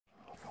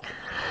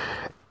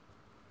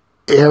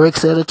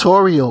Eric's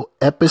Editorial,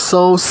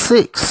 episode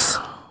 6.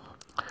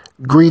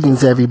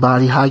 Greetings,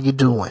 everybody. How you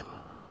doing?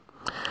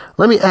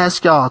 Let me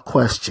ask y'all a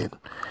question.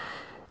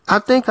 I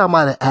think I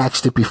might have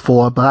asked it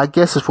before, but I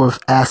guess it's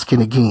worth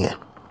asking again.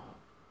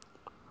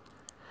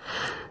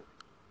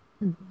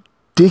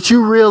 Did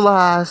you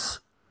realize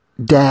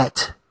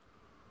that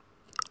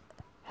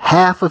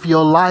half of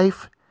your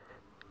life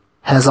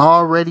has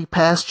already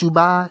passed you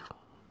by?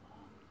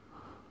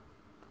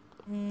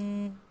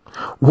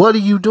 What are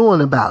you doing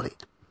about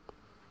it?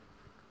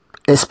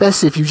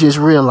 Especially if you just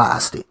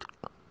realized it.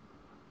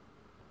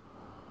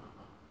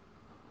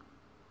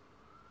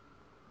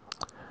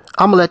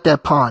 I'm going to let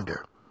that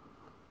ponder.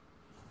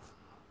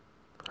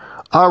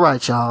 All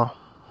right, y'all.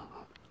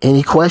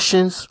 Any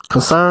questions,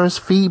 concerns,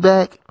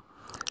 feedback?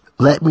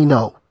 Let me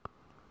know.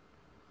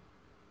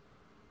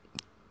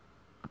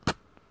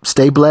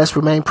 Stay blessed,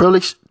 remain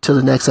privileged. Till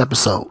the next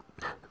episode.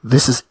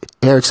 This is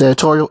Eric's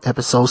Editorial,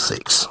 episode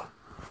 6.